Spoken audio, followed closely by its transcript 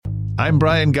I'm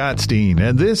Brian Gottstein,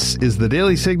 and this is the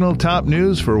Daily Signal top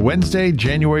news for Wednesday,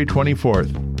 January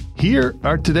 24th. Here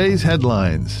are today's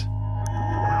headlines.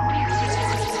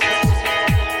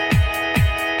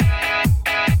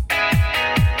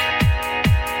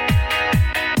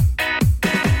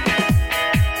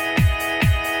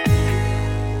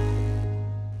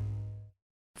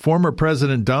 Former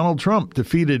President Donald Trump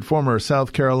defeated former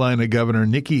South Carolina Governor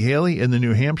Nikki Haley in the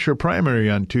New Hampshire primary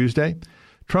on Tuesday.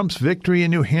 Trump's victory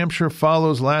in New Hampshire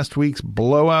follows last week's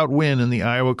blowout win in the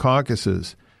Iowa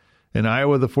caucuses. In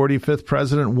Iowa, the 45th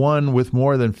president won with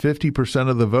more than 50%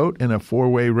 of the vote in a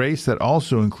four-way race that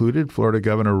also included Florida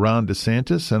Governor Ron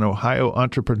DeSantis and Ohio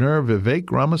entrepreneur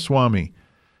Vivek Ramaswamy.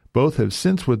 Both have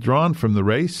since withdrawn from the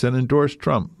race and endorsed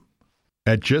Trump.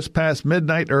 At just past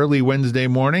midnight early Wednesday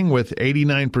morning, with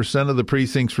 89% of the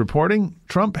precincts reporting,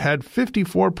 Trump had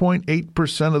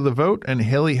 54.8% of the vote and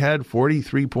Haley had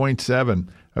 43.7%,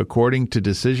 according to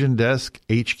Decision Desk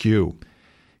HQ.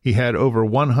 He had over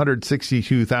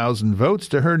 162,000 votes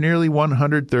to her nearly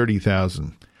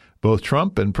 130,000. Both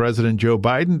Trump and President Joe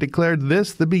Biden declared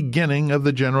this the beginning of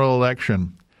the general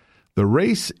election. The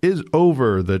race is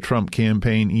over, the Trump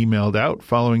campaign emailed out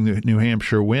following the New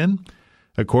Hampshire win.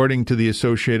 According to the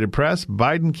Associated Press,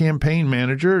 Biden campaign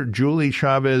manager Julie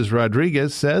Chavez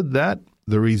Rodriguez said that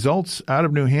the results out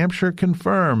of New Hampshire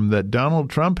confirm that Donald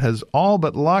Trump has all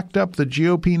but locked up the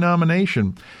GOP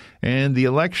nomination, and the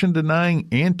election-denying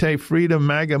anti-freedom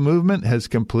MAGA movement has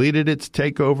completed its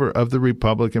takeover of the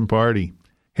Republican Party.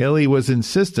 Haley was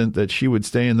insistent that she would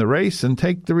stay in the race and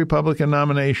take the Republican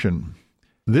nomination.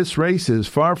 This race is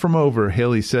far from over,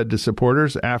 Haley said to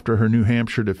supporters after her New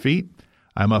Hampshire defeat.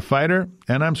 I'm a fighter,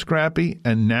 and I'm scrappy,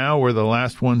 and now we're the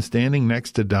last one standing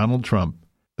next to Donald Trump.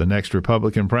 The next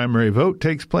Republican primary vote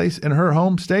takes place in her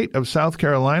home state of South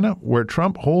Carolina, where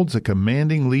Trump holds a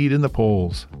commanding lead in the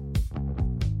polls.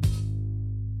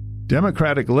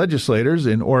 Democratic legislators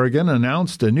in Oregon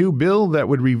announced a new bill that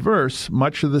would reverse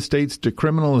much of the state's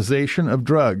decriminalization of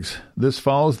drugs. This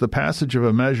follows the passage of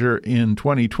a measure in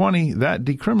 2020 that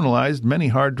decriminalized many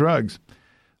hard drugs.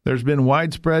 There's been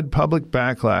widespread public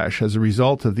backlash as a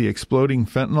result of the exploding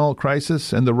fentanyl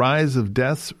crisis and the rise of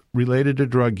deaths related to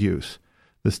drug use.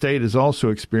 The state has also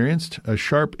experienced a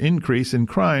sharp increase in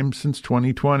crime since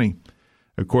 2020.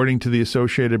 According to the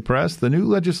Associated Press, the new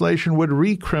legislation would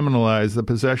recriminalize the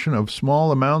possession of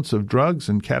small amounts of drugs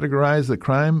and categorize the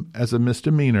crime as a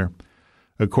misdemeanor.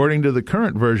 According to the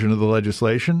current version of the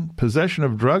legislation, possession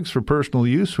of drugs for personal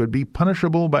use would be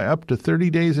punishable by up to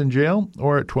 30 days in jail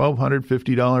or a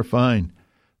 $1,250 fine.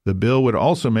 The bill would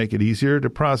also make it easier to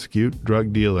prosecute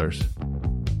drug dealers.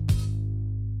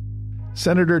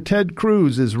 Senator Ted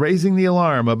Cruz is raising the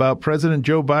alarm about President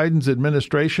Joe Biden's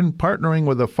administration partnering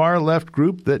with a far-left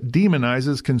group that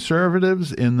demonizes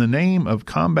conservatives in the name of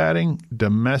combating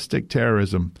domestic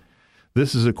terrorism.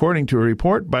 This is according to a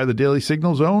report by the Daily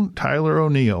Signal's own Tyler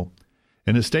O'Neill.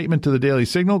 In a statement to the Daily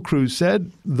Signal, Cruz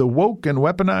said, "The woke and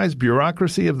weaponized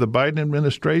bureaucracy of the Biden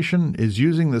administration is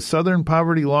using the Southern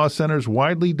Poverty Law Center's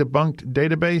widely debunked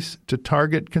database to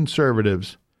target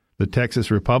conservatives." The Texas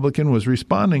Republican was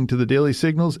responding to the Daily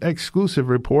Signal's exclusive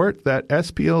report that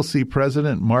SPLC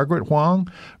President Margaret Huang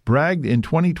bragged in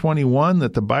 2021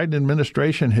 that the Biden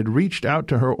administration had reached out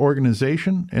to her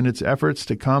organization in its efforts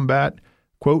to combat,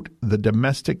 quote, the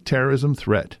domestic terrorism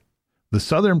threat. The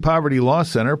Southern Poverty Law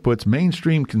Center puts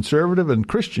mainstream conservative and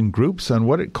Christian groups on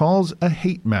what it calls a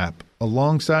hate map,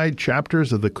 alongside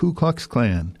chapters of the Ku Klux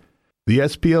Klan. The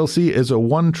SPLC is a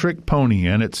one-trick pony,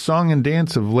 and its song and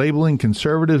dance of labeling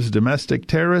conservatives domestic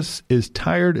terrorists is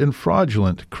tired and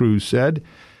fraudulent, Cruz said.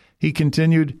 He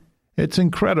continued, "It's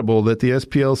incredible that the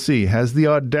SPLC has the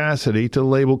audacity to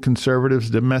label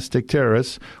conservatives domestic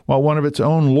terrorists while one of its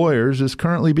own lawyers is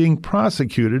currently being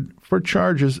prosecuted for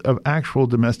charges of actual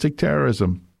domestic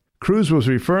terrorism." Cruz was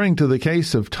referring to the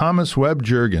case of Thomas Webb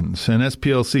Juergens, an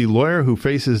SPLC lawyer who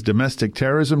faces domestic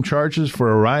terrorism charges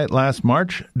for a riot last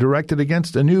March directed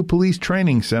against a new police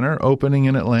training center opening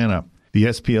in Atlanta. The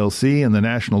SPLC and the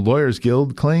National Lawyers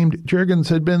Guild claimed Juergens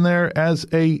had been there as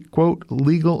a, quote,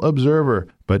 legal observer,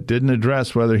 but didn't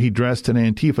address whether he dressed in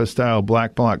Antifa-style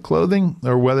black bloc clothing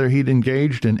or whether he'd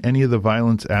engaged in any of the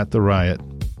violence at the riot.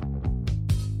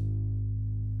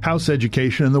 House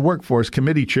Education and the Workforce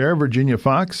Committee Chair Virginia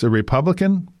Foxx, a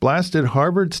Republican, blasted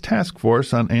Harvard's task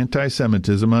force on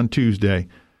anti-Semitism on Tuesday.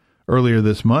 Earlier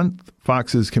this month,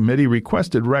 Fox's committee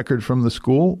requested records from the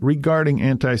school regarding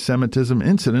anti-Semitism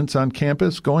incidents on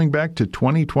campus going back to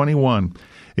 2021.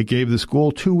 It gave the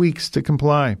school 2 weeks to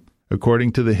comply.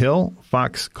 According to The Hill,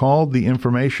 Foxx called the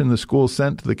information the school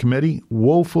sent to the committee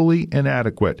woefully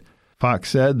inadequate.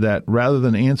 Fox said that rather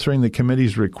than answering the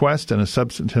committee's request in a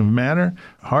substantive manner,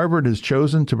 Harvard has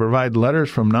chosen to provide letters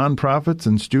from nonprofits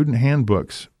and student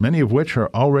handbooks, many of which are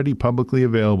already publicly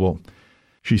available.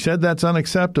 She said that's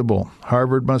unacceptable.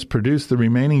 Harvard must produce the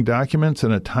remaining documents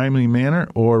in a timely manner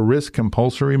or risk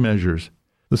compulsory measures.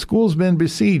 The school's been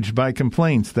besieged by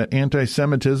complaints that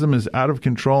anti-Semitism is out of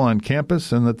control on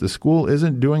campus and that the school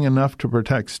isn't doing enough to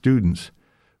protect students.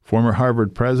 Former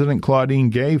Harvard President Claudine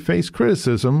Gay faced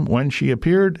criticism when she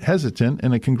appeared hesitant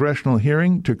in a congressional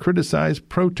hearing to criticize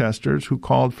protesters who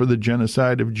called for the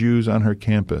genocide of Jews on her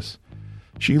campus.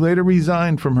 She later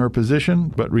resigned from her position,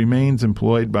 but remains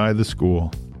employed by the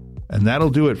school. And that'll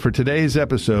do it for today's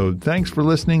episode. Thanks for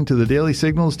listening to the Daily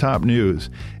Signal's Top News.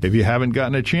 If you haven't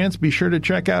gotten a chance, be sure to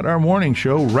check out our morning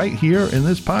show right here in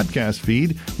this podcast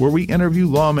feed, where we interview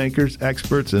lawmakers,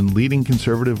 experts, and leading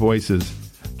conservative voices.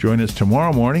 Join us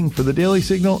tomorrow morning for the Daily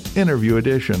Signal Interview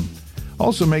Edition.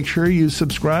 Also, make sure you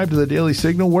subscribe to the Daily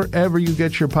Signal wherever you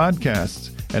get your podcasts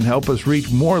and help us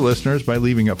reach more listeners by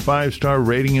leaving a 5-star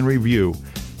rating and review.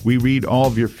 We read all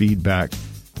of your feedback.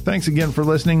 Thanks again for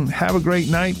listening. Have a great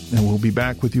night, and we'll be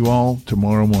back with you all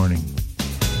tomorrow morning.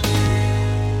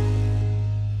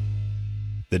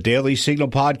 The Daily Signal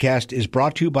podcast is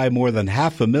brought to you by more than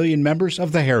 500,000 members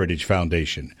of the Heritage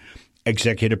Foundation.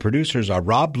 Executive producers are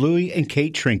Rob Bluey and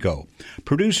Kate Trinko.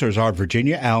 Producers are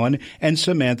Virginia Allen and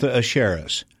Samantha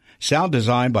Asheris. Sound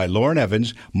design by Lauren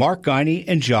Evans, Mark Guiney,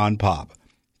 and John Popp.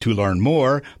 To learn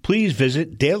more, please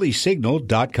visit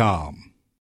dailysignal.com.